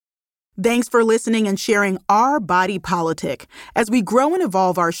Thanks for listening and sharing Our Body Politic. As we grow and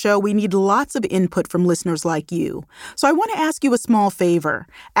evolve our show, we need lots of input from listeners like you. So I want to ask you a small favor.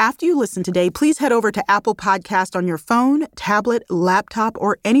 After you listen today, please head over to Apple Podcast on your phone, tablet, laptop,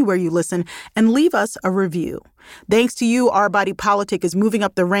 or anywhere you listen, and leave us a review. Thanks to you, Our Body Politic is moving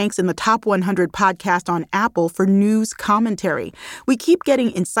up the ranks in the top 100 podcast on Apple for news commentary. We keep getting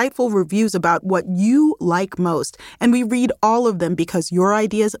insightful reviews about what you like most, and we read all of them because your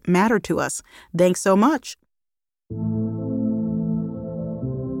ideas matter to us. Thanks so much.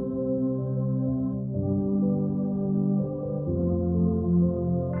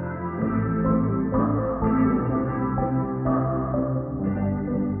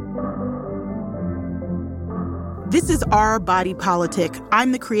 This is Our Body Politic.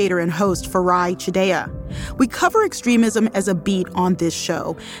 I'm the creator and host, Farai Chideya. We cover extremism as a beat on this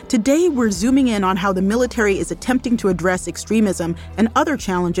show. Today, we're zooming in on how the military is attempting to address extremism and other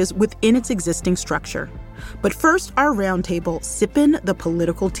challenges within its existing structure. But first, our roundtable, sippin' the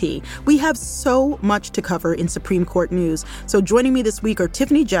political tea. We have so much to cover in Supreme Court news. So joining me this week are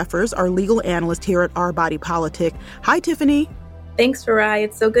Tiffany Jeffers, our legal analyst here at Our Body Politic. Hi, Tiffany. Thanks, Farai.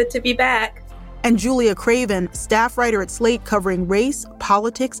 It's so good to be back. And Julia Craven, staff writer at Slate covering race,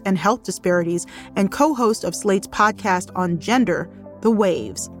 politics, and health disparities, and co-host of Slate's podcast on gender, The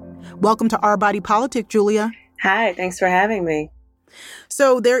Waves. Welcome to Our Body Politic, Julia. Hi, thanks for having me.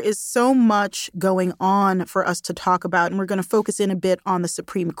 So there is so much going on for us to talk about, and we're going to focus in a bit on the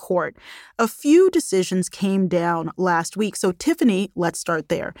Supreme Court. A few decisions came down last week. So, Tiffany, let's start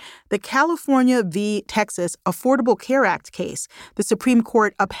there. The California v. Texas Affordable Care Act case. The Supreme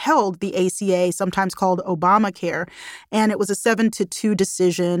Court upheld the ACA, sometimes called Obamacare, and it was a 7-2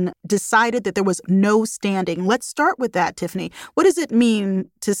 decision, decided that there was no standing. Let's start with that, Tiffany. What does it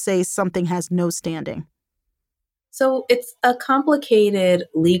mean to say something has no standing? So it's a complicated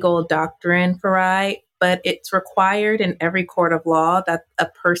legal doctrine, Farai, but it's required in every court of law that a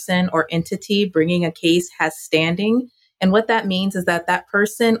person or entity bringing a case has standing. And what that means is that that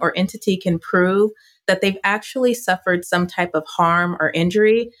person or entity can prove that they've actually suffered some type of harm or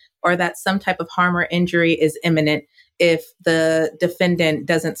injury, or that some type of harm or injury is imminent if the defendant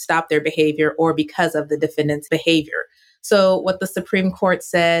doesn't stop their behavior or because of the defendant's behavior. So what the Supreme Court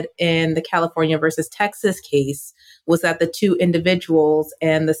said in the California versus Texas case was that the two individuals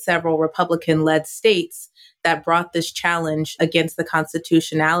and the several Republican-led states that brought this challenge against the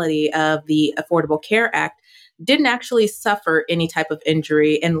constitutionality of the Affordable Care Act didn't actually suffer any type of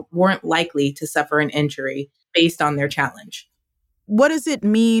injury and weren't likely to suffer an injury based on their challenge. What does it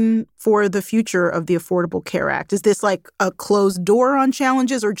mean for the future of the Affordable Care Act? Is this like a closed door on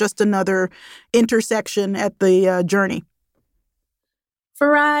challenges or just another intersection at the journey?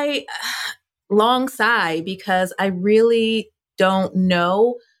 Farai, long sigh, because I really don't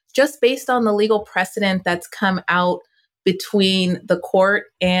know, just based on the legal precedent that's come out between the court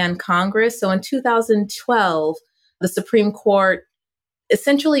and Congress. So in 2012, the Supreme Court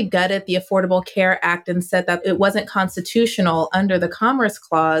essentially gutted the Affordable Care Act and said that it wasn't constitutional under the Commerce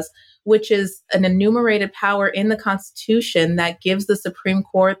Clause, which is an enumerated power in the Constitution that gives the Supreme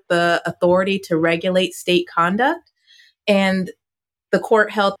Court the authority to regulate state conduct. And the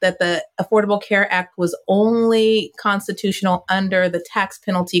court held that the Affordable Care Act was only constitutional under the tax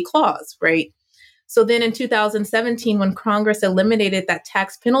penalty clause, right? So then in 2017, when Congress eliminated that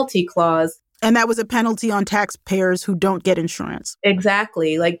tax penalty clause. And that was a penalty on taxpayers who don't get insurance.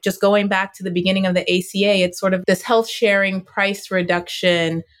 Exactly. Like just going back to the beginning of the ACA, it's sort of this health sharing price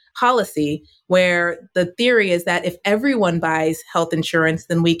reduction policy where the theory is that if everyone buys health insurance,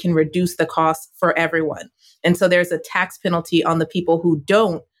 then we can reduce the cost for everyone. And so there's a tax penalty on the people who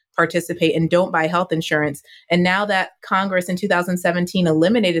don't participate and don't buy health insurance. And now that Congress in 2017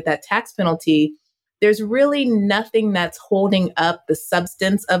 eliminated that tax penalty, there's really nothing that's holding up the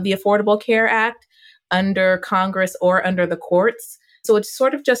substance of the Affordable Care Act under Congress or under the courts. So it's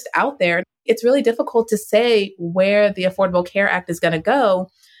sort of just out there. It's really difficult to say where the Affordable Care Act is going to go.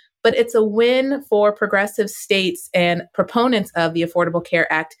 But it's a win for progressive states and proponents of the Affordable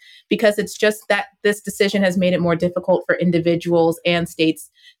Care Act because it's just that this decision has made it more difficult for individuals and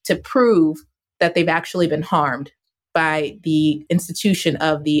states to prove that they've actually been harmed by the institution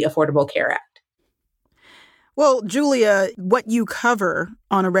of the Affordable Care Act. Well, Julia, what you cover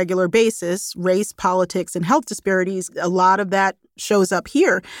on a regular basis, race, politics, and health disparities, a lot of that shows up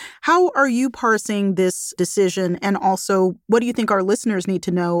here. How are you parsing this decision? And also, what do you think our listeners need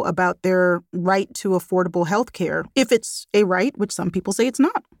to know about their right to affordable health care, if it's a right, which some people say it's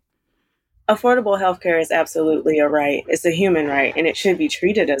not? Affordable health care is absolutely a right. It's a human right, and it should be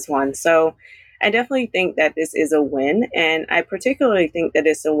treated as one. So I definitely think that this is a win. And I particularly think that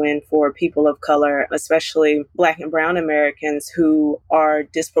it's a win for people of color, especially Black and Brown Americans who are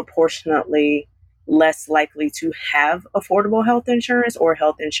disproportionately less likely to have affordable health insurance or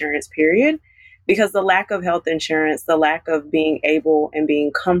health insurance, period. Because the lack of health insurance, the lack of being able and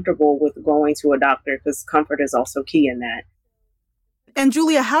being comfortable with going to a doctor, because comfort is also key in that. And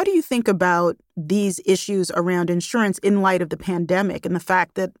Julia, how do you think about these issues around insurance in light of the pandemic and the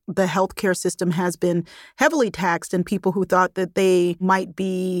fact that the healthcare system has been heavily taxed and people who thought that they might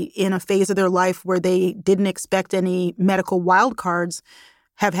be in a phase of their life where they didn't expect any medical wildcards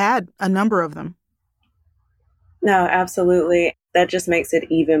have had a number of them? No, absolutely. That just makes it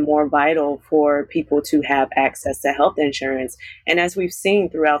even more vital for people to have access to health insurance. And as we've seen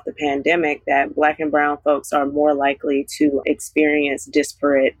throughout the pandemic, that Black and Brown folks are more likely to experience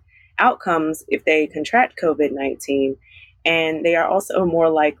disparate outcomes if they contract COVID-19. And they are also more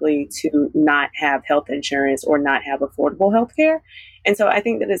likely to not have health insurance or not have affordable health care. And so I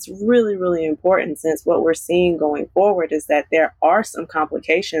think that it's really, really important, since what we're seeing going forward is that there are some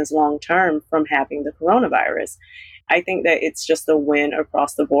complications long term from having the coronavirus. I think that it's just a win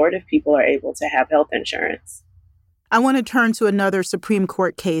across the board if people are able to have health insurance. I want to turn to another Supreme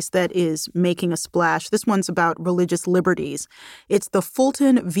Court case that is making a splash. This one's about religious liberties. It's the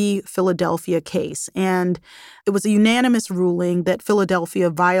Fulton v. Philadelphia case. And it was a unanimous ruling that Philadelphia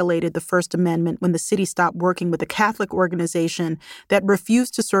violated the First Amendment when the city stopped working with a Catholic organization that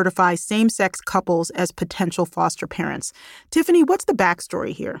refused to certify same-sex couples as potential foster parents. Tiffany, what's the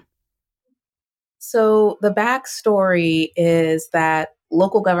backstory here? So the backstory is that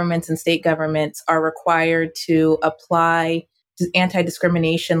local governments and state governments are required to apply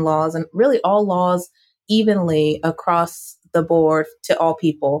anti-discrimination laws and really all laws evenly across the board to all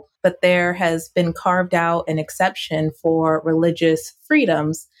people. But there has been carved out an exception for religious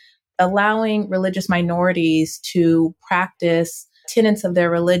freedoms, allowing religious minorities to practice tenets of their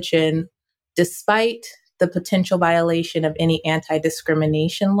religion despite the potential violation of any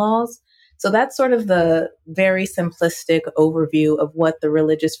anti-discrimination laws. So that's sort of the very simplistic overview of what the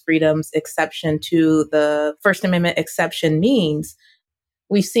religious freedoms exception to the First Amendment exception means.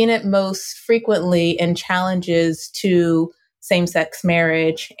 We've seen it most frequently in challenges to same-sex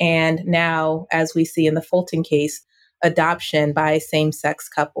marriage, and now, as we see in the Fulton case, adoption by same-sex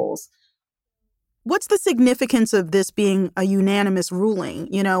couples. What's the significance of this being a unanimous ruling?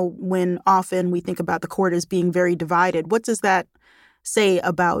 You know, when often we think about the court as being very divided, what does that say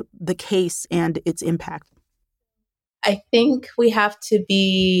about the case and its impact? I think we have to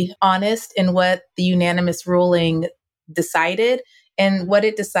be honest in what the unanimous ruling decided. And what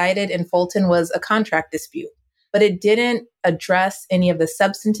it decided in Fulton was a contract dispute. But it didn't address any of the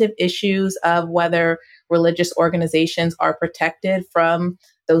substantive issues of whether religious organizations are protected from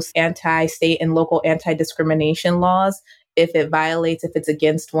those anti-state and local anti-discrimination laws if it's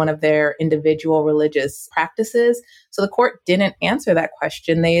against one of their individual religious practices. So the court didn't answer that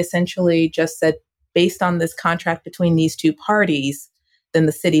question. They essentially just said, based on this contract between these two parties, then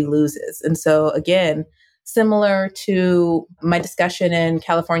the city loses. And so again, similar to my discussion in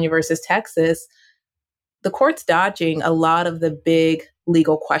California versus Texas, the court's dodging a lot of the big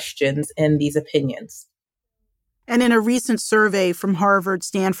legal questions in these opinions. And in a recent survey from Harvard,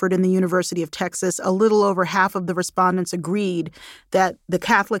 Stanford, and the University of Texas, a little over half of the respondents agreed that the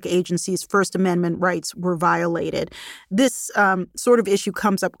Catholic agency's First Amendment rights were violated. This sort of issue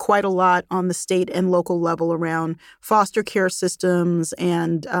comes up quite a lot on the state and local level around foster care systems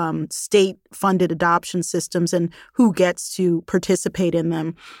and state-funded adoption systems and who gets to participate in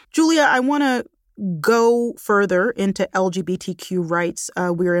them. Julia, I want to go further into LGBTQ rights.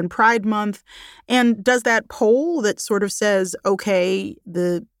 We're in Pride Month. And does that poll that sort of says, okay,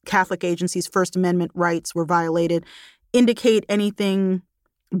 the Catholic agency's First Amendment rights were violated, indicate anything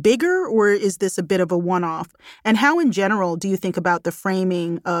bigger, or is this a bit of a one-off? And how in general do you think about the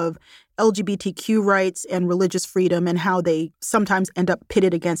framing of LGBTQ rights and religious freedom and how they sometimes end up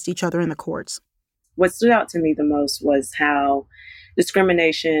pitted against each other in the courts? What stood out to me the most was how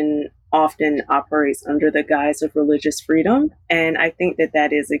discrimination often operates under the guise of religious freedom. And I think that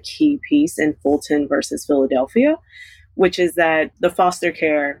that is a key piece in Fulton versus Philadelphia, which is that the foster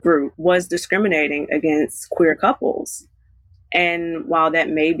care group was discriminating against queer couples. And while that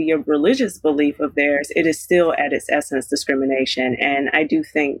may be a religious belief of theirs, it is still at its essence discrimination. And I do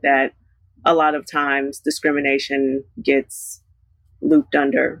think that a lot of times discrimination gets looped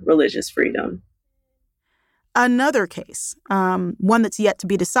under religious freedom. Another case, one that's yet to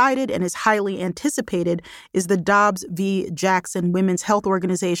be decided and is highly anticipated, is the Dobbs v. Jackson Women's Health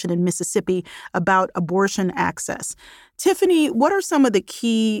Organization in Mississippi about abortion access. Tiffany, what are some of the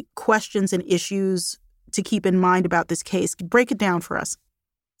key questions and issues to keep in mind about this case? Break it down for us.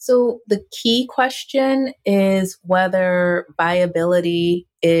 So the key question is whether viability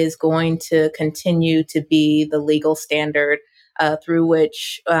is going to continue to be the legal standard through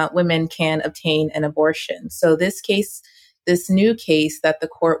which women can obtain an abortion. So this new case that the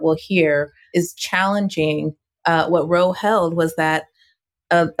court will hear is challenging what Roe held was that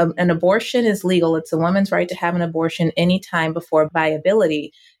an abortion is legal. It's a woman's right to have an abortion anytime before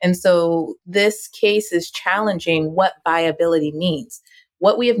viability. And so this case is challenging what viability means.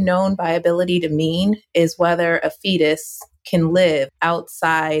 What we have known viability to mean is whether a fetus can live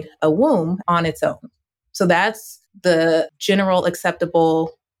outside a womb on its own. So that's the general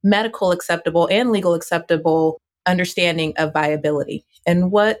acceptable, medical acceptable, and legal acceptable understanding of viability.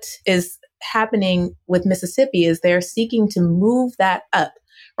 And what is happening with Mississippi is they're seeking to move that up.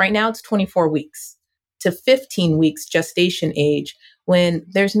 Right now, it's 24 weeks to 15 weeks gestation age, when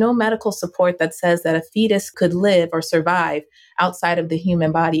there's no medical support that says that a fetus could live or survive outside of the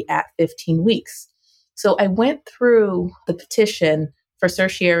human body at 15 weeks. So I went through the petition for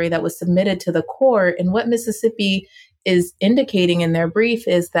certiorari that was submitted to the court, and what Mississippi is indicating in their brief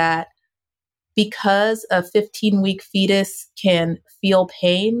is that because a 15-week fetus can feel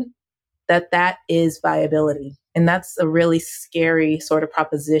pain, that is viability. And that's a really scary sort of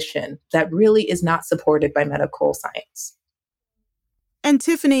proposition that really is not supported by medical science. And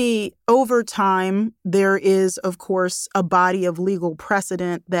Tiffany, over time, there is, of course, a body of legal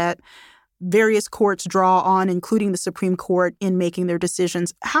precedent that various courts draw on, including the Supreme Court, in making their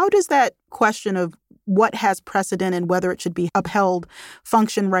decisions. How does that question of what has precedent and whether it should be upheld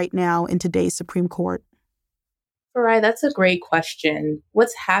function right now in today's Supreme Court? Right, that's a great question.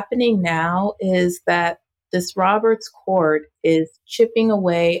 What's happening now is that this Roberts Court is chipping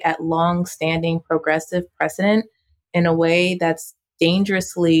away at long-standing progressive precedent in a way that's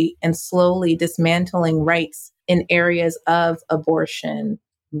dangerously and slowly dismantling rights in areas of abortion,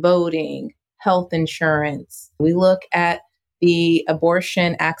 voting, health insurance. We look at the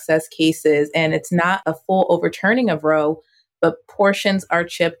abortion access cases, and it's not a full overturning of Roe, but portions are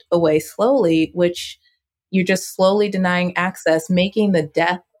chipped away slowly, which you're just slowly denying access, making the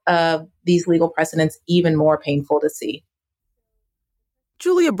death of these legal precedents even more painful to see.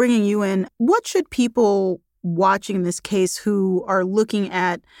 Julia, bringing you in, what should people watching this case who are looking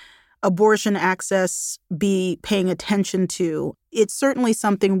at abortion access be paying attention to? It's certainly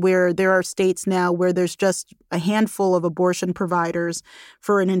something where there are states now where there's just a handful of abortion providers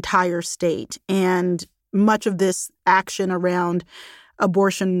for an entire state. And much of this action around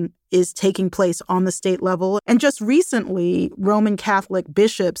abortion is taking place on the state level. And just recently, Roman Catholic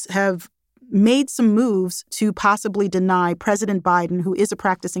bishops have made some moves to possibly deny President Biden, who is a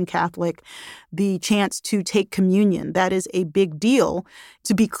practicing Catholic, the chance to take communion. That is a big deal.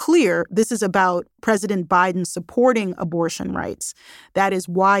 To be clear, this is about President Biden supporting abortion rights. That is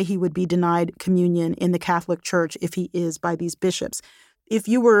why he would be denied communion in the Catholic Church if he is by these bishops. If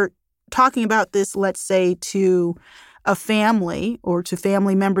you were talking about this, let's say, to a family or to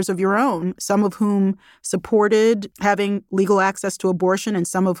family members of your own, some of whom supported having legal access to abortion and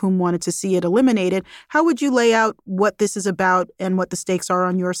some of whom wanted to see it eliminated, how would you lay out what this is about and what the stakes are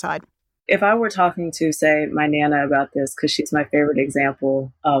on your side? If I were talking to, say, my Nana about this, because she's my favorite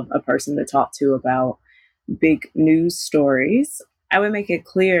example of a person to talk to about big news stories, I would make it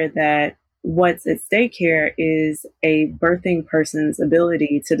clear that what's at stake here is a birthing person's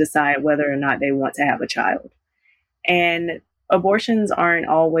ability to decide whether or not they want to have a child. And abortions aren't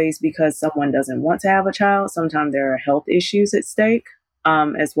always because someone doesn't want to have a child. Sometimes there are health issues at stake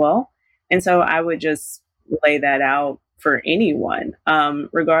as well. And so I would just lay that out for anyone,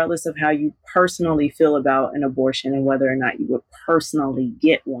 regardless of how you personally feel about an abortion and whether or not you would personally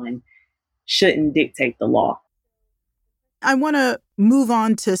get one, shouldn't dictate the law. I want to move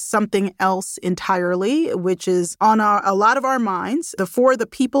on to something else entirely, which is on a lot of our minds. The For the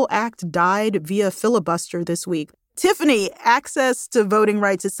People Act died via filibuster this week. Tiffany, access to voting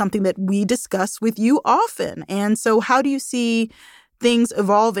rights is something that we discuss with you often. And so how do you see things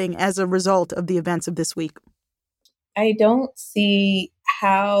evolving as a result of the events of this week? I don't see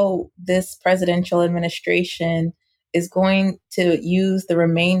how this presidential administration is going to use the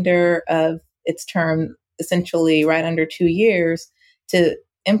remainder of its term, essentially right under 2 years, to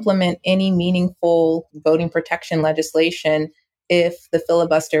implement any meaningful voting protection legislation if the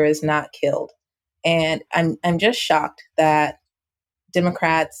filibuster is not killed. And I'm just shocked that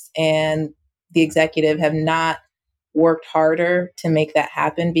Democrats and the executive have not worked harder to make that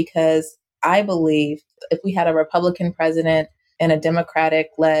happen, because I believe if we had a Republican president and a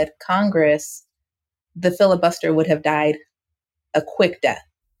Democratic-led Congress, the filibuster would have died a quick death.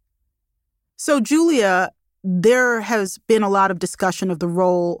 So, Julia, there has been a lot of discussion of the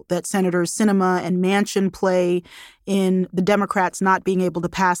role that Senators Sinema and Manchin play in the Democrats not being able to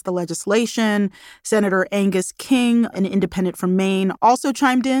pass the legislation. Senator Angus King, an independent from Maine, also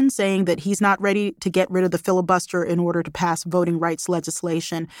chimed in saying that he's not ready to get rid of the filibuster in order to pass voting rights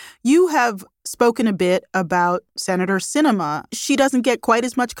legislation. You have spoken a bit about Senator Sinema. She doesn't get quite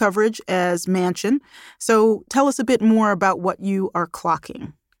as much coverage as Manchin. So tell us a bit more about what you are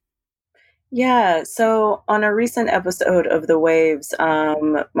clocking. Yeah, so on a recent episode of The Waves,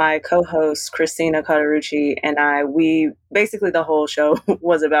 my co-host Christina Cauterucci and we basically the whole show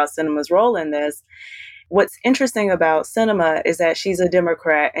was about Sinema's role in this. What's interesting about Sinema is that she's a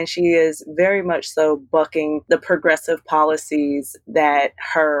Democrat, and she is very much so bucking the progressive policies that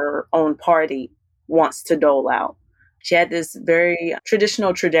her own party wants to dole out. She had this very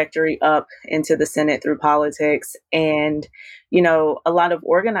traditional trajectory up into the Senate through politics. And, a lot of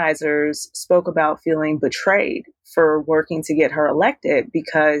organizers spoke about feeling betrayed for working to get her elected,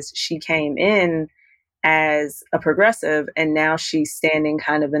 because she came in as a progressive and now she's standing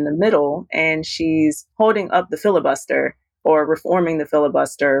kind of in the middle, and she's holding up the filibuster or reforming the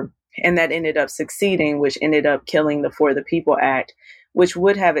filibuster. And that ended up succeeding, which ended up killing the For the People Act, which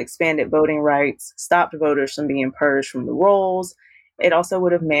would have expanded voting rights, stopped voters from being purged from the rolls. It also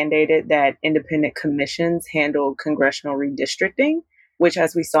would have mandated that independent commissions handle congressional redistricting, which,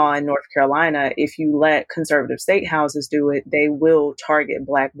 as we saw in North Carolina, if you let conservative state houses do it, they will target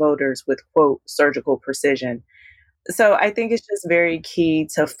Black voters with, quote, surgical precision. So I think it's just very key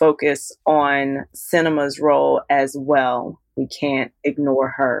to focus on Sinema's role as well. We can't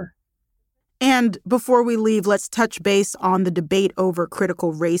ignore her. And before we leave, let's touch base on the debate over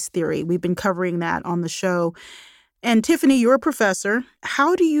critical race theory. We've been covering that on the show. And Tiffany, you're a professor.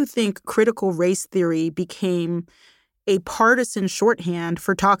 How do you think critical race theory became a partisan shorthand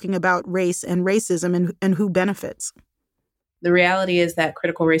for talking about race and racism and who benefits? The reality is that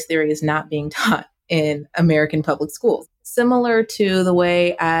critical race theory is not being taught in American public schools. Similar to the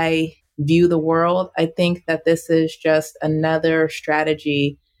way I view the world, I think that this is just another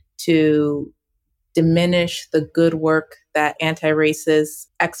strategy to diminish the good work that anti-racist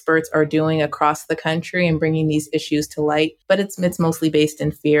experts are doing across the country and bringing these issues to light. But it's mostly based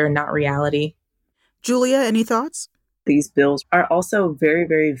in fear, not reality. Julia, any thoughts? These bills are also very,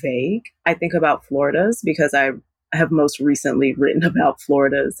 very vague. I think about Florida's because I have most recently written about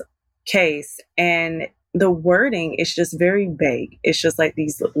Florida's case, and the wording is just very vague. It's just like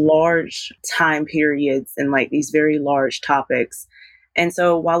these large time periods and like these very large topics. And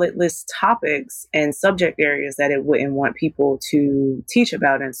so while it lists topics and subject areas that it wouldn't want people to teach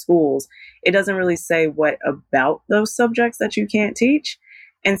about in schools, it doesn't really say what about those subjects that you can't teach.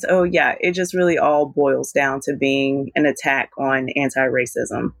 And so, yeah, it just really all boils down to being an attack on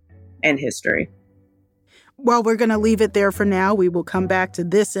anti-racism and history. Well, we're going to leave it there for now. We will come back to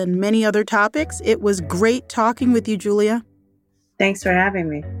this and many other topics. It was great talking with you, Julia. Thanks for having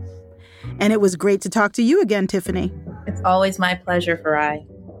me. And it was great to talk to you again, Tiffany. It's always my pleasure, Farai.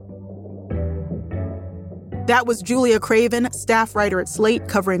 That was Julia Craven, staff writer at Slate,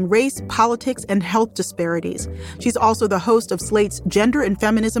 covering race, politics, and health disparities. She's also the host of Slate's gender and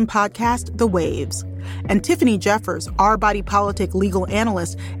feminism podcast, The Waves. And Tiffany Jeffers, our body politic legal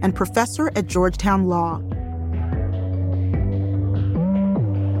analyst and professor at Georgetown Law.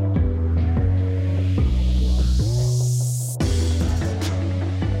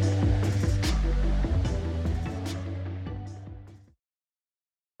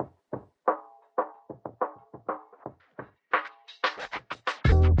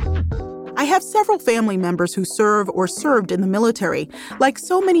 I have several family members who serve or served in the military. Like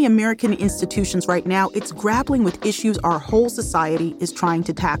so many American institutions right now, it's grappling with issues our whole society is trying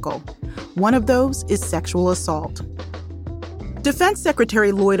to tackle. One of those is sexual assault. Defense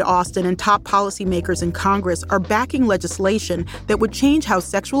Secretary Lloyd Austin and top policymakers in Congress are backing legislation that would change how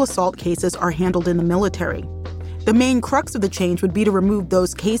sexual assault cases are handled in the military. The main crux of the change would be to remove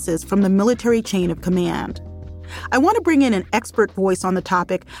those cases from the military chain of command. I want to bring in an expert voice on the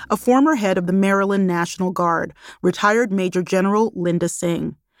topic, a former head of the Maryland National Guard, retired Major General Linda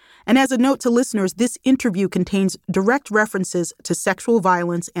Singh. And as a note to listeners, this interview contains direct references to sexual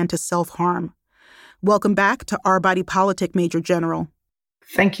violence and to self-harm. Welcome back to Our Body Politic, Major General.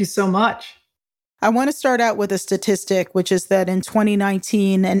 Thank you so much. I want to start out with a statistic, which is that in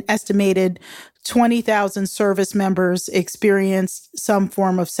 2019, an estimated 20,000 service members experienced some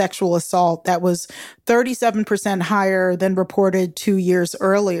form of sexual assault. That was 37% higher than reported 2 years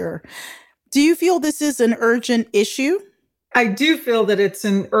earlier. Do you feel this is an urgent issue? I do feel that it's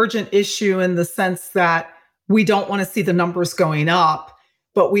an urgent issue in the sense that we don't want to see the numbers going up,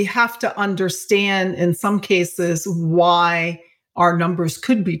 but we have to understand in some cases why our numbers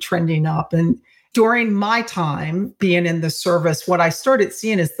could be trending up. And during my time being in the service, what I started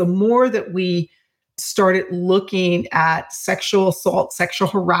seeing is the more that we started looking at sexual assault, sexual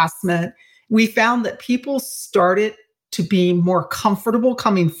harassment, we found that people started to be more comfortable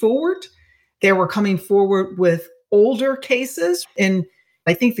coming forward. They were coming forward with older cases. And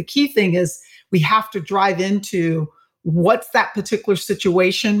I think the key thing is we have to drive into what's that particular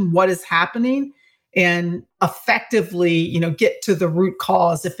situation, what is happening, and effectively, get to the root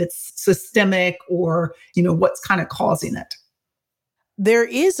cause if it's systemic or, what's kind of causing it. There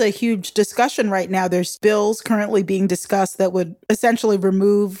is a huge discussion right now. There's bills currently being discussed that would essentially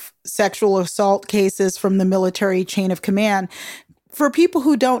remove sexual assault cases from the military chain of command. For people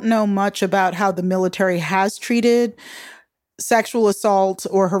who don't know much about how the military has treated sexual assault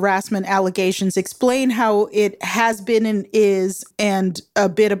or harassment allegations, explain how it has been and is, and a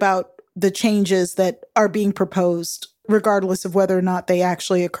bit about the changes that are being proposed, regardless of whether or not they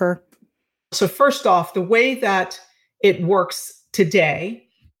actually occur. So first off, the way that it works today,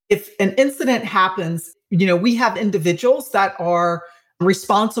 if an incident happens, we have individuals that are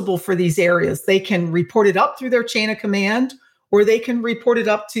responsible for these areas. They can report it up through their chain of command, or they can report it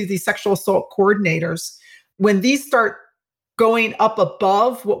up to the sexual assault coordinators. When these start going up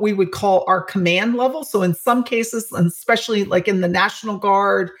above what we would call our command level, so in some cases, and especially like in the National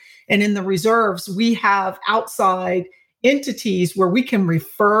Guard and in the reserves, we have outside entities where we can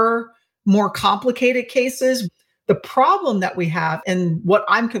refer more complicated cases. The problem that we have, and what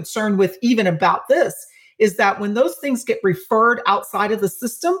I'm concerned with even about this, is that when those things get referred outside of the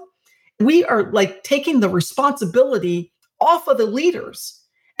system, we are like taking the responsibility off of the leaders.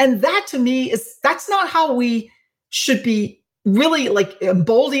 And that to me that's not how we should be really like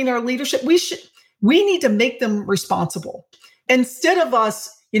emboldening our leadership. We need to make them responsible. Instead of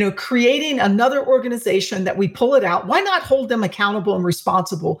us, creating another organization that we pull it out, why not hold them accountable and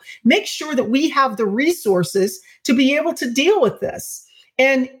responsible? Make sure that we have the resources to be able to deal with this.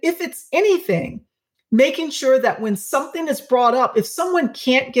 And if it's anything, making sure that when something is brought up, if someone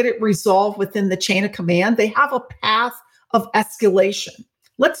can't get it resolved within the chain of command, they have a path of escalation.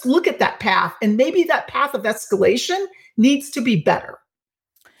 Let's look at that path. And maybe that path of escalation needs to be better.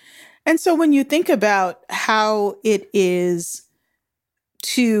 And so when you think about how it is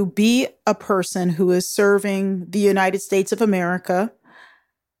to be a person who is serving the United States of America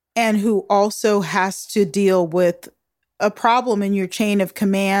and who also has to deal with a problem in your chain of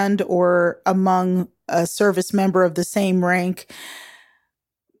command or among a service member of the same rank,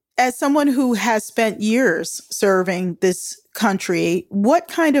 as someone who has spent years serving this country, what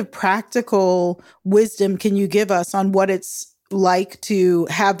kind of practical wisdom can you give us on what it's like to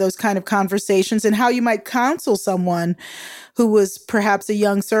have those kind of conversations and how you might counsel someone who was perhaps a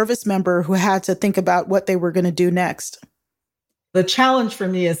young service member who had to think about what they were going to do next? The challenge for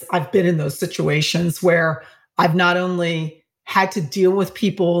me is I've been in those situations where I've not only had to deal with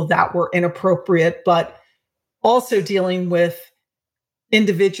people that were inappropriate, but also dealing with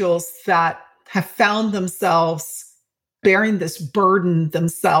individuals that have found themselves bearing this burden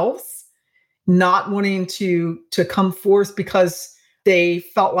themselves, not wanting to come forth because they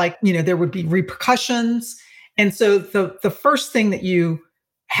felt like, there would be repercussions. And so the first thing that you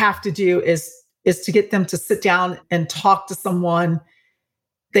have to do is to get them to sit down and talk to someone.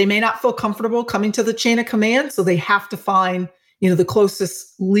 They may not feel comfortable coming to the chain of command, so they have to find, the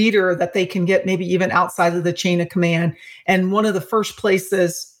closest leader that they can get, maybe even outside of the chain of command. And one of the first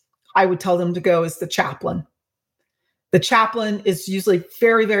places I would tell them to go is the chaplain. The chaplain is usually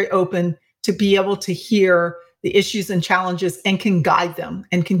very, very open to be able to hear the issues and challenges and can guide them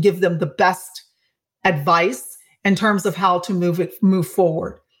and can give them the best advice in terms of how to move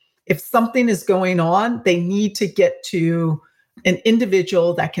forward. If something is going on, they need to get to an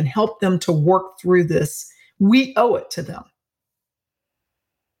individual that can help them to work through this. We owe it to them.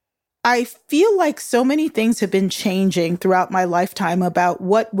 I feel like so many things have been changing throughout my lifetime about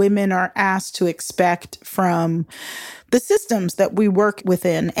what women are asked to expect from the systems that we work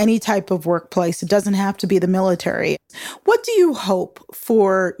within, any type of workplace. It doesn't have to be the military. What do you hope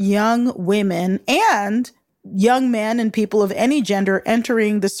for young women and young men and people of any gender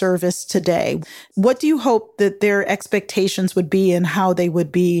entering the service today? What do you hope that their expectations would be and how they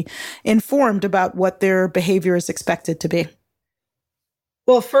would be informed about what their behavior is expected to be?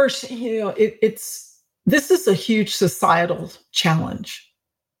 Well, first, this is a huge societal challenge.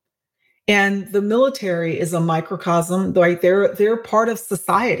 And the military is a microcosm, right? They're part of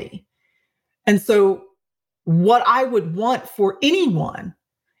society. And so what I would want for anyone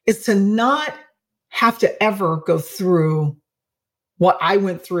is to not have to ever go through what I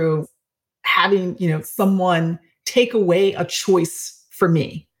went through, having, someone take away a choice for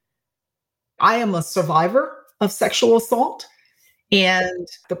me. I am a survivor of sexual assault, and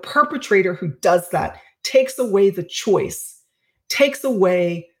the perpetrator who does that takes away the choice, takes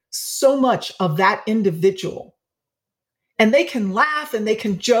away so much of that individual. And they can laugh and they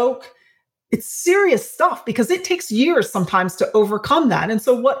can joke. It's serious stuff because it takes years sometimes to overcome that. And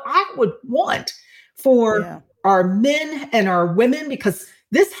so what I would want for our men and our women, because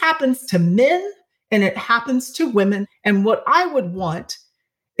this happens to men and it happens to women. And what I would want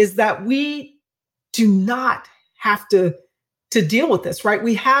is that we do not have to deal with this, right?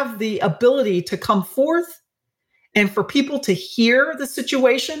 We have the ability to come forth and for people to hear the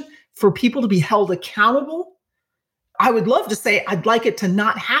situation, for people to be held accountable. I would love to say I'd like it to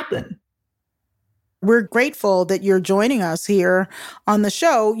not happen. We're grateful that you're joining us here on the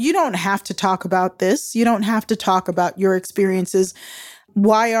show. You don't have to talk about this. You don't have to talk about your experiences.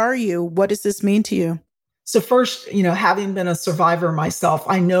 Why are you? What does this mean to you? So first, having been a survivor myself,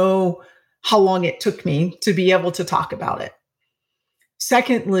 I know how long it took me to be able to talk about it.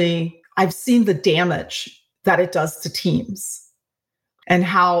 Secondly, I've seen the damage that it does to teams and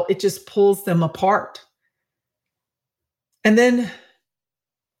how it just pulls them apart. And then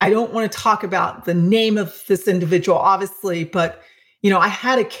I don't want to talk about the name of this individual, obviously, but, I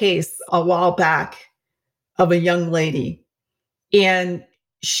had a case a while back of a young lady, and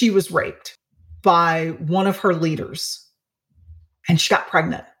she was raped by one of her leaders, and she got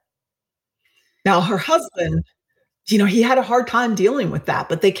pregnant. Now, her husband, he had a hard time dealing with that,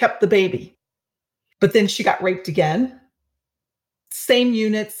 but they kept the baby. But then she got raped again. Same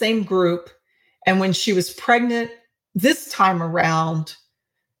unit, same group. And when she was pregnant this time around,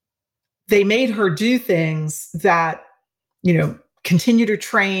 they made her do things that, continue to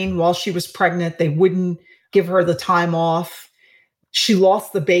train while she was pregnant. They wouldn't give her the time off. She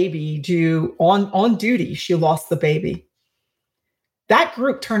lost the baby on duty. She lost the baby. That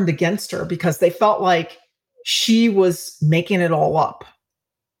group turned against her because they felt like she was making it all up.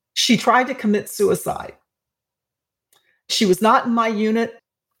 She tried to commit suicide. She was not in my unit.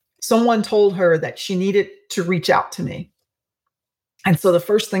 Someone told her that she needed to reach out to me. And so the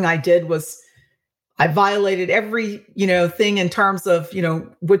first thing I did was I violated every, thing in terms of,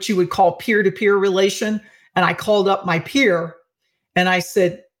 what you would call peer-to-peer relation. And I called up my peer and I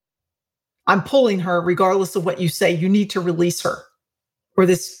said, I'm pulling her regardless of what you say. You need to release her or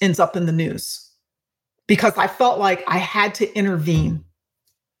this ends up in the news. Because I felt like I had to intervene.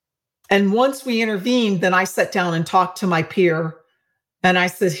 And once we intervened, then I sat down and talked to my peer. And I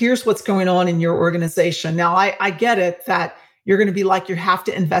said, here's what's going on in your organization. Now, I get it that you're going to be like, you have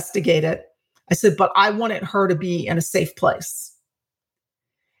to investigate it. I said, but I wanted her to be in a safe place.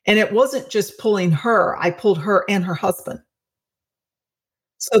 And it wasn't just pulling her. I pulled her and her husband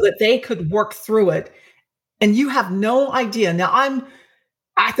so that they could work through it. And you have no idea. Now,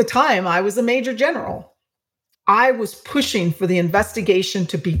 at the time, I was a major general. I was pushing for the investigation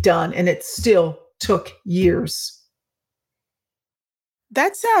to be done, and it still took years.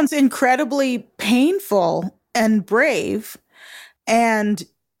 That sounds incredibly painful and brave. And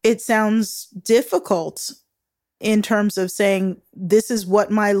it sounds difficult in terms of saying, this is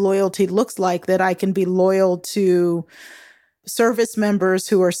what my loyalty looks like, that I can be loyal to service members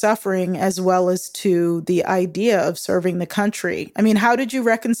who are suffering as well as to the idea of serving the country. I mean, how did you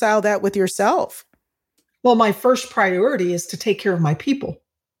reconcile that with yourself? Well, my first priority is to take care of my people.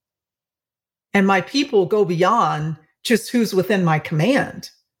 And my people go beyond just who's within my command.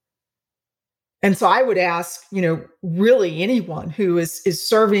 And so I would ask, really anyone who is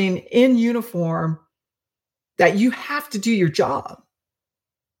serving in uniform, that you have to do your job.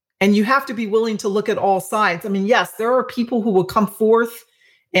 And you have to be willing to look at all sides. I mean, yes, there are people who will come forth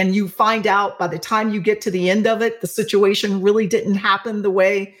and you find out by the time you get to the end of it, the situation really didn't happen the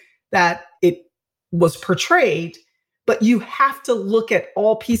way that it was portrayed. But you have to look at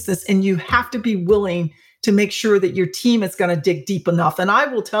all pieces and you have to be willing to make sure that your team is going to dig deep enough. And I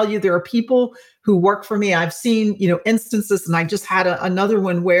will tell you, there are people who work for me. I've seen, instances, and I just had another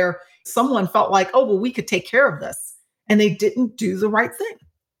one where someone felt like, oh, well, we could take care of this. And they didn't do the right thing.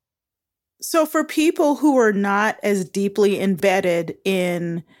 So for people who are not as deeply embedded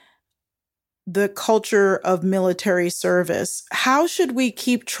in the culture of military service, how should we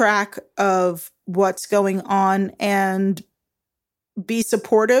keep track of what's going on and be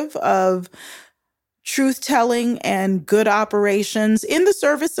supportive of truth-telling and good operations in the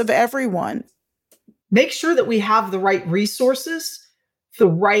service of everyone. Make sure that we have the right resources, the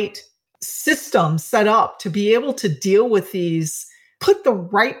right system set up to be able to deal with these, put the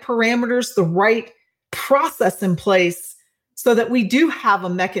right parameters, the right process in place so that we do have a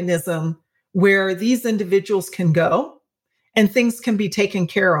mechanism where these individuals can go and things can be taken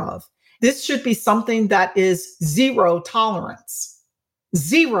care of. This should be something that is zero tolerance.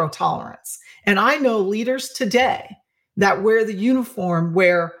 Zero tolerance. And I know leaders today that wear the uniform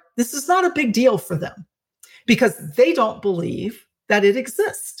where this is not a big deal for them because they don't believe that it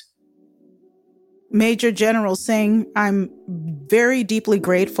exists. Major General Singh, I'm very deeply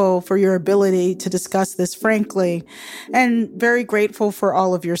grateful for your ability to discuss this frankly, and very grateful for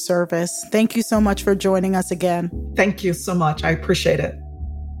all of your service. Thank you so much for joining us again. Thank you so much. I appreciate it.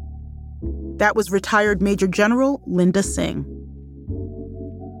 That was retired Major General Linda Singh.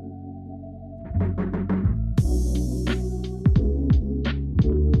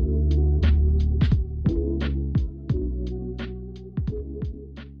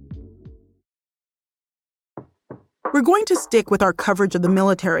 We're going to stick with our coverage of the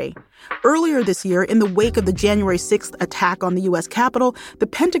military. Earlier this year, in the wake of the January 6th attack on the U.S. Capitol, the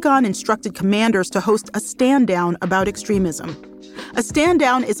Pentagon instructed commanders to host a stand-down about extremism. A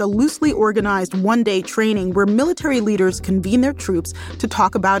stand-down is a loosely organized one-day training where military leaders convene their troops to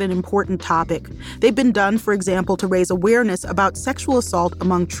talk about an important topic. They've been done, for example, to raise awareness about sexual assault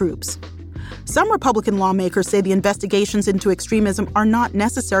among troops. Some Republican lawmakers say the investigations into extremism are not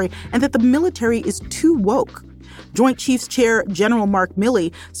necessary and that the military is too woke. Joint Chiefs Chair General Mark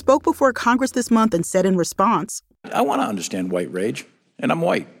Milley spoke before Congress this month and said in response, I want to understand white rage, and I'm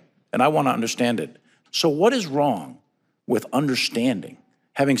white, and I want to understand it. So what is wrong with understanding,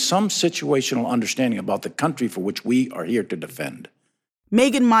 having some situational understanding about the country for which we are here to defend?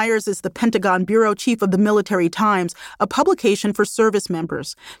 Megan Myers is the Pentagon Bureau Chief of the Military Times, a publication for service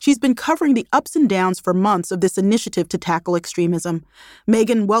members. She's been covering the ups and downs for months of this initiative to tackle extremism.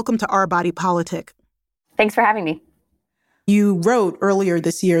 Megan, welcome to Our Body Politic. Thanks for having me. You wrote earlier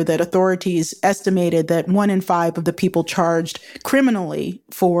this year that authorities estimated that 1 in 5 of the people charged criminally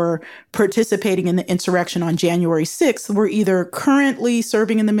for participating in the insurrection on January 6th were either currently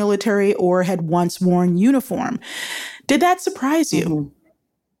serving in the military or had once worn uniform. Did that surprise you? Mm-hmm.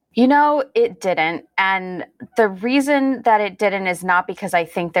 You know, it didn't. And the reason that it didn't is not because I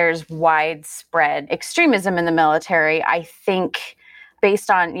think there's widespread extremism in the military. I think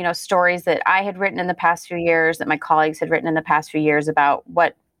based on, stories that I had written in the past few years, that my colleagues had written in the past few years about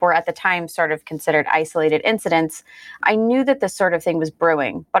what were at the time sort of considered isolated incidents, I knew that this sort of thing was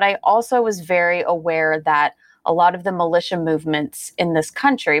brewing. But I also was very aware that a lot of the militia movements in this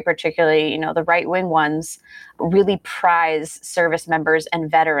country, particularly, the right-wing ones, really prize service members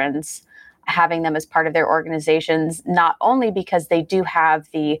and veterans, having them as part of their organizations, not only because they do have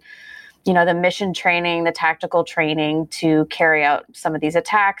the mission training, the tactical training to carry out some of these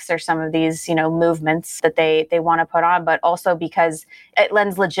attacks or some of these, movements that they want to put on, but also because it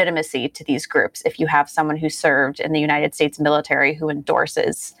lends legitimacy to these groups. If you have someone who served in the United States military who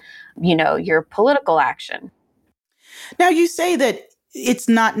endorses, your political action. Now, you say that it's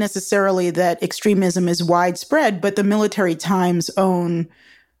not necessarily that extremism is widespread, but the Military Times' own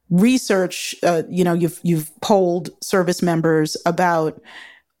research, you've polled service members about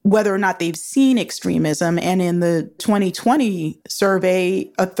whether or not they've seen extremism. And in the 2020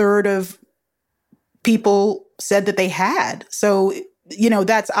 survey, a third of people said that they had. So,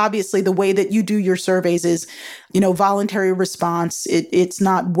 that's obviously the way that you do your surveys is, voluntary response. It's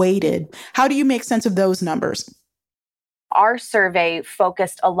not weighted. How do you make sense of those numbers? Our survey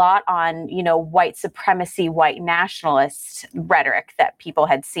focused a lot on, white supremacy, white nationalist rhetoric that people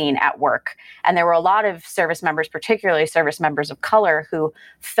had seen at work. And there were a lot of service members, particularly service members of color, who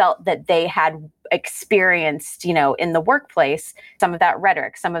felt that they had experienced, in the workplace, some of that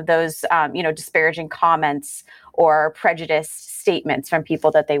rhetoric, some of those, disparaging comments or prejudiced statements from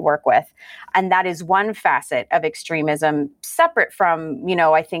people that they work with. And that is one facet of extremism, separate from,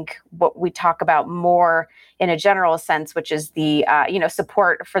 I think what we talk about more in a general sense, which is the,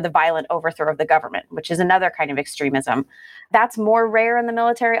 support for the violent overthrow of the government, which is another kind of extremism. That's more rare in the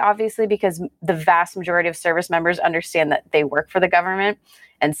military, obviously, because the vast majority of service members understand that they work for the government.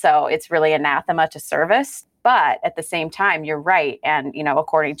 And so it's really anathema to service. But at the same time, you're right. And,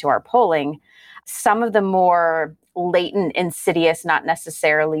 according to our polling, some of the more latent, insidious, not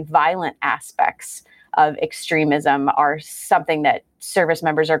necessarily violent aspects of extremism are something that service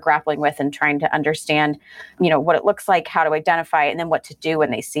members are grappling with and trying to understand, what it looks like, how to identify it, and then what to do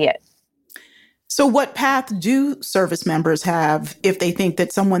when they see it. So what path do service members have if they think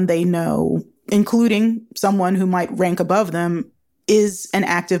that someone they know, including someone who might rank above them, is an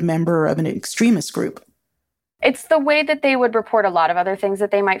active member of an extremist group? It's the way that they would report a lot of other things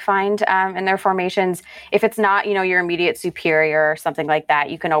that they might find in their formations. If it's not, your immediate superior or something like that,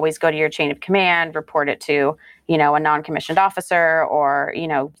 you can always go to your chain of command, report it to, a non-commissioned officer or,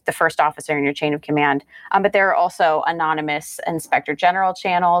 the first officer in your chain of command. But there are also anonymous inspector general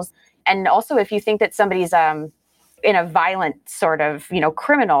channels. And also, if you think that somebody's in a violent sort of,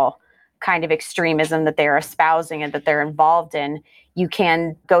 criminal kind of extremism that they're espousing and that they're involved in, you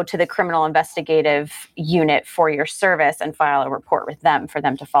can go to the criminal investigative unit for your service and file a report with them for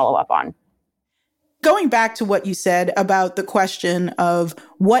them to follow up on. Going back to what you said about the question of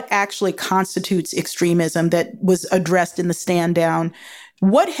what actually constitutes extremism that was addressed in the stand down,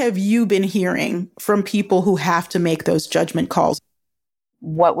 what have you been hearing from people who have to make those judgment calls?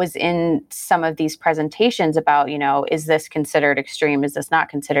 What was in some of these presentations about, is this considered extreme? Is this not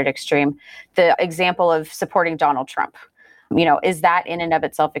considered extreme? The example of supporting Donald Trump, is that in and of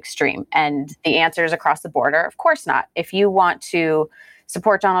itself extreme? And the answer is across the board, of course not. If you want to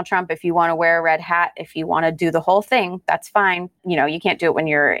support Donald Trump, if you want to wear a red hat, if you want to do the whole thing, that's fine. You can't do it when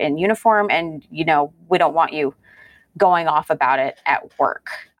you're in uniform and, we don't want you going off about it at work.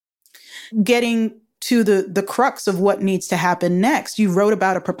 Getting to the crux of what needs to happen next, you wrote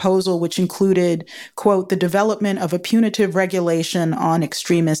about a proposal which included, quote, the development of a punitive regulation on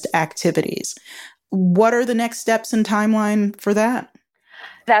extremist activities. What are the next steps and timeline for that?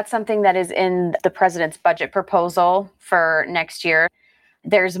 That's something that is in the president's budget proposal for next year.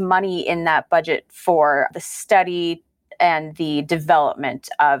 There's money in that budget for the study and the development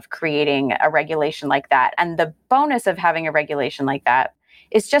of creating a regulation like that. And the bonus of having a regulation like that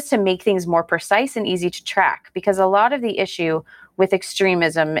is just to make things more precise and easy to track, because a lot of the issue with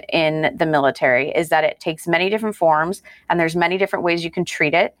extremism in the military is that it takes many different forms and there's many different ways you can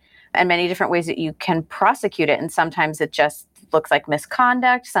treat it and many different ways that you can prosecute it. And sometimes it just looks like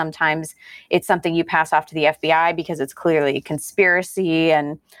misconduct. Sometimes it's something you pass off to the FBI because it's clearly a conspiracy.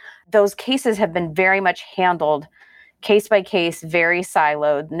 And those cases have been very much handled case by case, very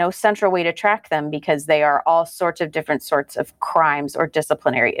siloed, no central way to track them because they are all sorts of different sorts of crimes or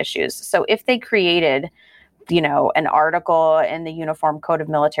disciplinary issues. So if they created, an article in the Uniform Code of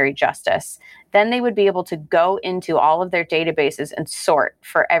Military Justice, then they would be able to go into all of their databases and sort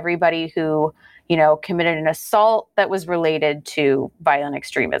for everybody who, committed an assault that was related to violent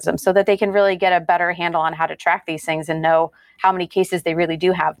extremism so that they can really get a better handle on how to track these things and know how many cases they really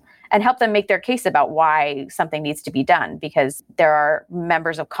do have and help them make their case about why something needs to be done, because there are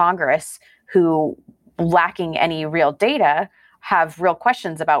members of Congress who, lacking any real data, have real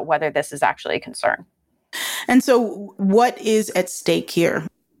questions about whether this is actually a concern. And so what is at stake here?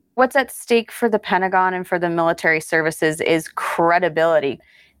 What's at stake for the Pentagon and for the military services is credibility.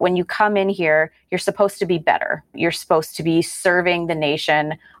 When you come in here, you're supposed to be better. You're supposed to be serving the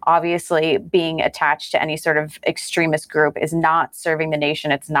nation. Obviously, being attached to any sort of extremist group is not serving the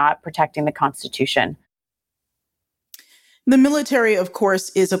nation. It's not protecting the Constitution. The military, of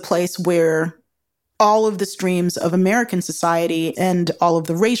course, is a place where all of the streams of American society and all of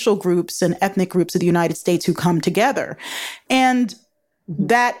the racial groups and ethnic groups of the United States who come together. And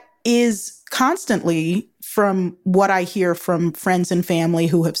that is constantly, from what I hear from friends and family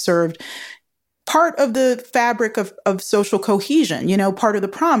who have served, part of the fabric of social cohesion. Part of the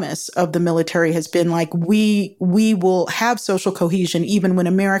promise of the military has been like, we will have social cohesion even when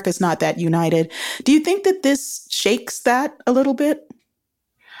America's not that united. Do you think that this shakes that a little bit?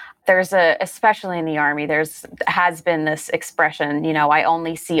 There's especially in the Army, has been this expression, I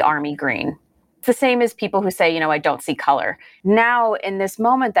only see Army green. It's the same as people who say, I don't see color. Now, in this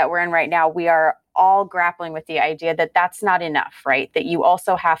moment that we're in right now, we are all grappling with the idea that that's not enough, right? That you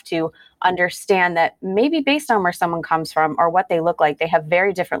also have to understand that maybe based on where someone comes from or what they look like, they have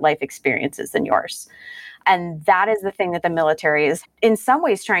very different life experiences than yours. And that is the thing that the military is in some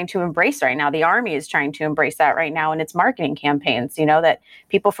ways trying to embrace right now. The Army is trying to embrace that right now in its marketing campaigns, that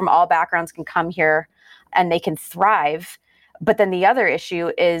people from all backgrounds can come here and they can thrive. But then the other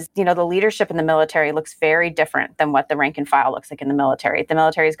issue is, the leadership in the military looks very different than what the rank and file looks like in the military. The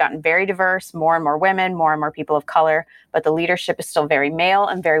military has gotten very diverse, more and more women, more and more people of color, but the leadership is still very male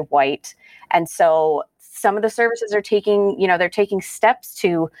and very white. And so some of the services are taking, they're taking steps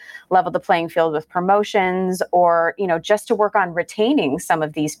to level the playing field with promotions or, just to work on retaining some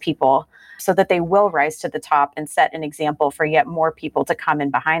of these people so that they will rise to the top and set an example for yet more people to come in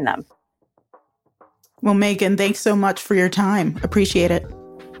behind them. Well, Megan, thanks so much for your time. Appreciate it.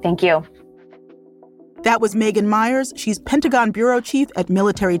 Thank you. That was Megan Myers. She's Pentagon Bureau Chief at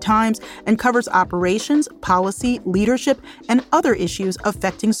Military Times and covers operations, policy, leadership, and other issues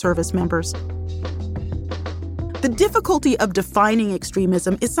affecting service members. The difficulty of defining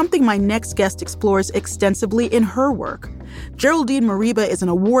extremism is something my next guest explores extensively in her work. Geraldine Mariba is an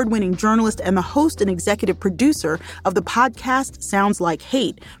award-winning journalist and the host and executive producer of the podcast Sounds Like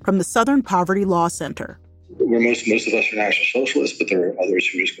Hate from the Southern Poverty Law Center. Most of us are National Socialists, but there are others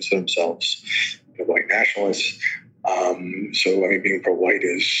who just consider themselves white nationalists. Being pro-white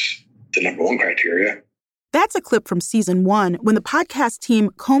is the number one criteria. That's a clip from season 1 when the podcast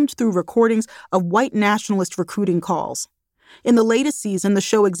team combed through recordings of white nationalist recruiting calls. In the latest season, the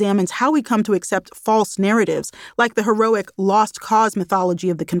show examines how we come to accept false narratives, like the heroic lost cause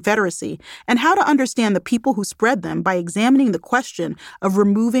mythology of the Confederacy, and how to understand the people who spread them by examining the question of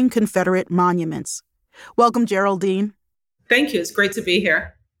removing Confederate monuments. Welcome, Geraldine. Thank you. It's great to be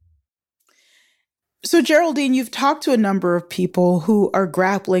here. So, Geraldine, you've talked to a number of people who are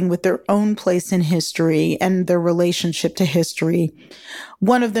grappling with their own place in history and their relationship to history.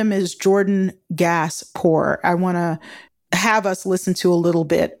 One of them is Jordan Gass-Poor. I want to have us listen to a little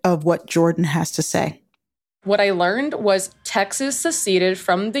bit of what Jordan has to say. What I learned was Texas seceded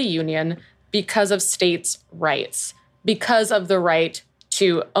from the Union because of states' rights, because of the right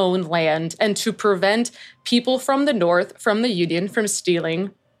to own land and to prevent people from the North, from the Union, from stealing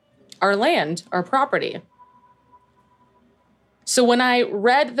our land, our property. So when I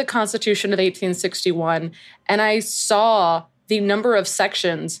read the Constitution of 1861 and I saw the number of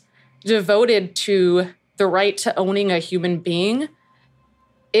sections devoted to the right to owning a human being,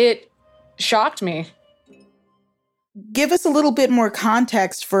 it shocked me. Give us a little bit more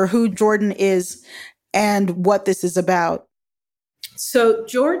context for who Jordan is and what this is about. So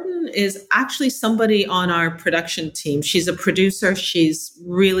Jordan is actually somebody on our production team. She's a producer. She's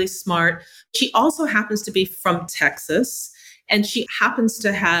really smart. She also happens to be from Texas, and she happens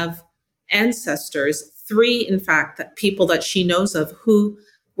to have ancestors, 3, in fact, that people that she knows of who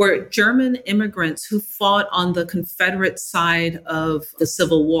were German immigrants who fought on the Confederate side of the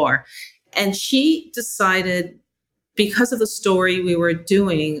Civil War. And she decided, because of the story we were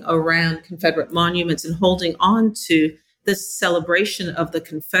doing around Confederate monuments and holding on to this celebration of the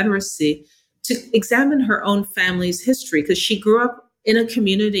Confederacy, to examine her own family's history, because she grew up in a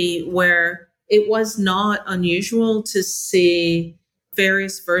community where it was not unusual to see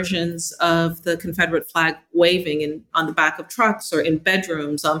various versions of the Confederate flag waving on the back of trucks or in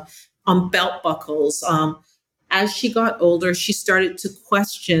bedrooms, on belt buckles. As she got older, she started to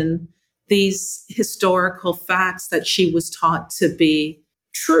question these historical facts that she was taught to be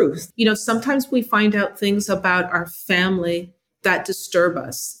truth. Sometimes we find out things about our family that disturb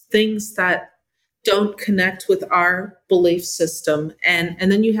us, things that don't connect with our belief system.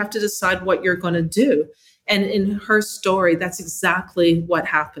 And then you have to decide what you're going to do. And in her story, that's exactly what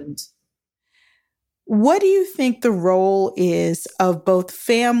happened. What do you think the role is of both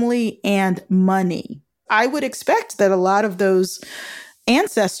family and money? I would expect that a lot of those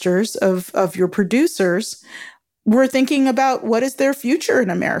ancestors of your producers were thinking about what is their future in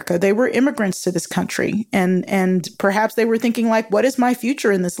America. They were immigrants to this country, and perhaps they were thinking, like, what is my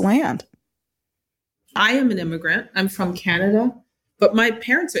future in this land? I am an immigrant. I'm from Canada, but my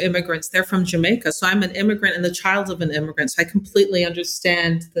parents are immigrants. They're from Jamaica. So I'm an immigrant and the child of an immigrant. So I completely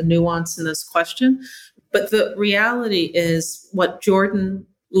understand the nuance in this question. But the reality is what Jordan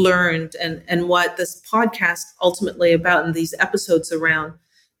learned and what this podcast ultimately about in these episodes around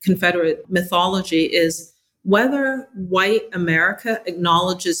Confederate mythology is whether white America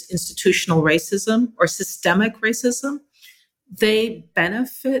acknowledges institutional racism or systemic racism, they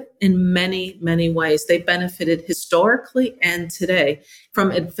benefit in many, many ways. They benefited historically and today from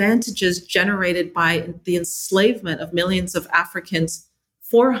advantages generated by the enslavement of millions of Africans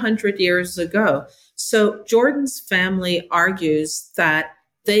 400 years ago. So Jordan's family argues that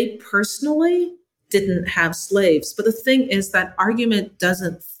they personally didn't have slaves. But the thing is that argument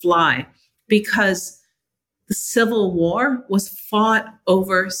doesn't fly because the Civil War was fought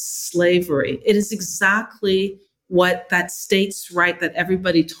over slavery. It is exactly what that states' right that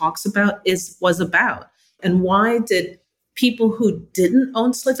everybody talks about was about. And why did people who didn't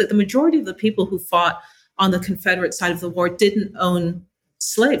own slaves, like the majority of the people who fought on the Confederate side of the war didn't own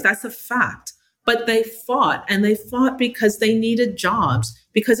slaves? That's a fact. But they fought, and they fought because they needed jobs,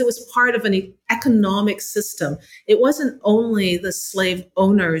 because it was part of an economic system. It wasn't only the slave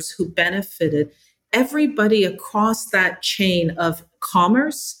owners who benefited. Everybody across that chain of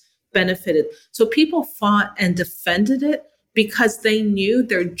commerce benefited. So people fought and defended it because they knew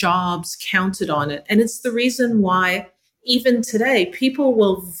their jobs counted on it. And it's the reason why even today people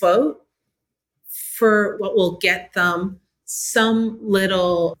will vote for what will get them some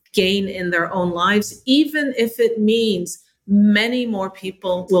little gain in their own lives, even if it means many more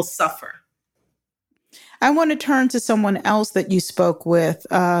people will suffer. I want to turn to someone else that you spoke with,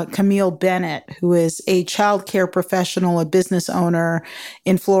 Camille Bennett, who is a child care professional, a business owner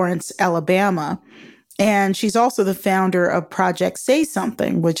in Florence, Alabama. And she's also the founder of Project Say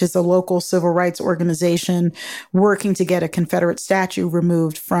Something, which is a local civil rights organization working to get a Confederate statue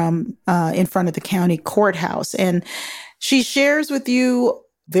removed from in front of the county courthouse. And she shares with you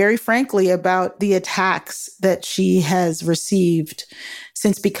very frankly about the attacks that she has received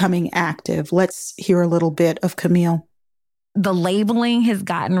since becoming active. Let's hear a little bit of Camille. The labeling has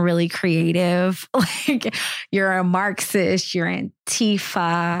gotten really creative. Like, you're a Marxist, you're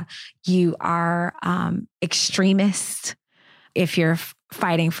Antifa, you are extremist if you're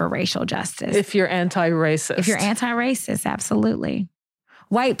fighting for racial justice. If you're anti-racist. If you're anti-racist, absolutely.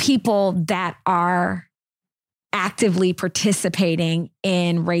 White people that are actively participating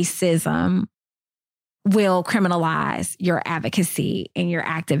in racism will criminalize your advocacy and your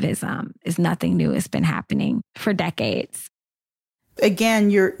activism. Is nothing new. It's been happening for decades. Again,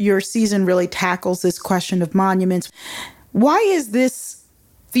 your season really tackles this question of monuments. Why is this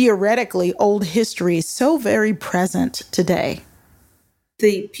theoretically old history so very present today?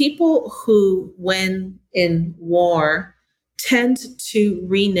 The people who win in war tend to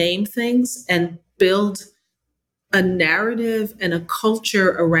rename things and build a narrative and a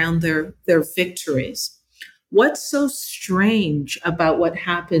culture around their victories. What's so strange about what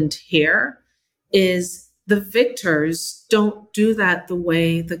happened here is the victors don't do that the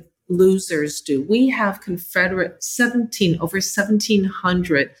way the losers do. We have over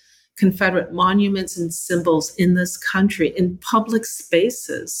 1,700 Confederate monuments and symbols in this country in public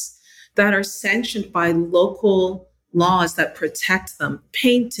spaces that are sanctioned by local laws that protect them,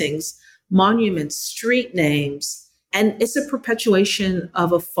 paintings, monuments, street names, and it's a perpetuation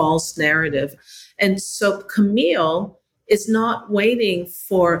of a false narrative. And so Camille is not waiting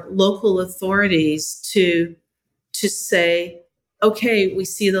for local authorities to say, okay, we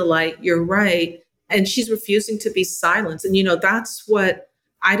see the light, you're right. And she's refusing to be silenced. And, that's what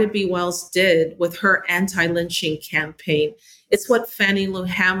Ida B. Wells did with her anti-lynching campaign. It's what Fannie Lou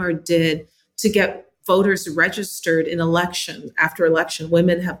Hamer did to get voters registered in election after election.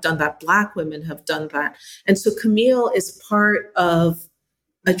 Women have done that. Black women have done that. And so Camille is part of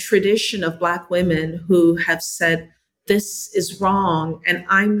a tradition of Black women who have said, this is wrong, and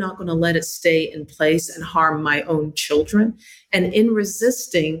I'm not going to let it stay in place and harm my own children. And in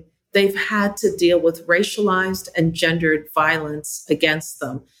resisting, they've had to deal with racialized and gendered violence against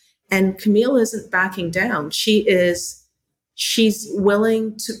them. And Camille isn't backing down. She's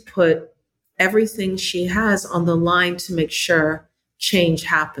willing to put everything she has on the line to make sure change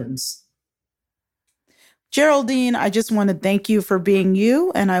happens. Geraldine, I just want to thank you for being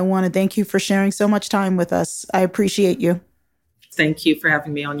you, and I want to thank you for sharing so much time with us. I appreciate you. Thank you for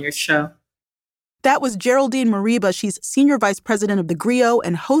having me on your show. That was Geraldine Mariba. She's Senior Vice President of the GRIO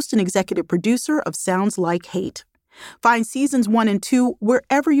and host and executive producer of Sounds Like Hate. Find seasons 1 and 2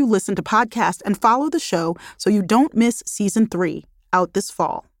 wherever you listen to podcasts and follow the show so you don't miss season 3, out this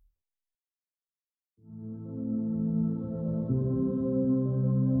fall.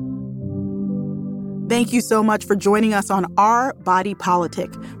 Thank you so much for joining us on Our Body Politic.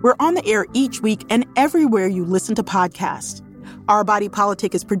 We're on the air each week and everywhere you listen to podcasts. Our Body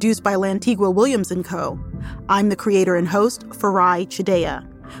Politic is produced by Lantigua Williams & Co. I'm the creator and host, Farai Chideya.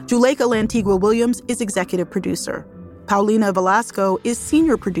 Juleka Lantigua Williams is executive producer. Paulina Velasco is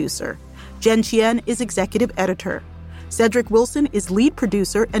senior producer. Jen Chien is executive editor. Cedric Wilson is lead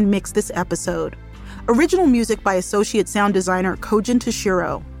producer and mixed this episode. Original music by associate sound designer Kojin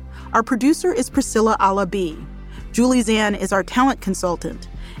Toshiro. Our producer is Priscilla Alabi. Julie Zan is our talent consultant.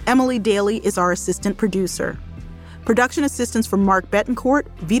 Emily Daly is our assistant producer. Production assistance from Mark Betancourt,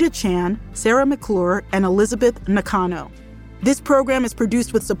 Vita Chan, Sarah McClure, and Elizabeth Nakano. This program is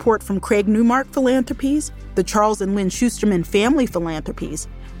produced with support from Craig Newmark Philanthropies, the Charles and Lynn Schusterman Family Philanthropies,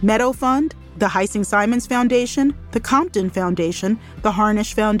 Meadow Fund, the Heising Simons Foundation, the Compton Foundation, the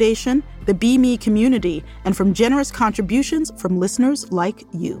Harnish Foundation, the Be Me Community, and from generous contributions from listeners like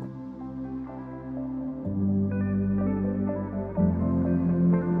you.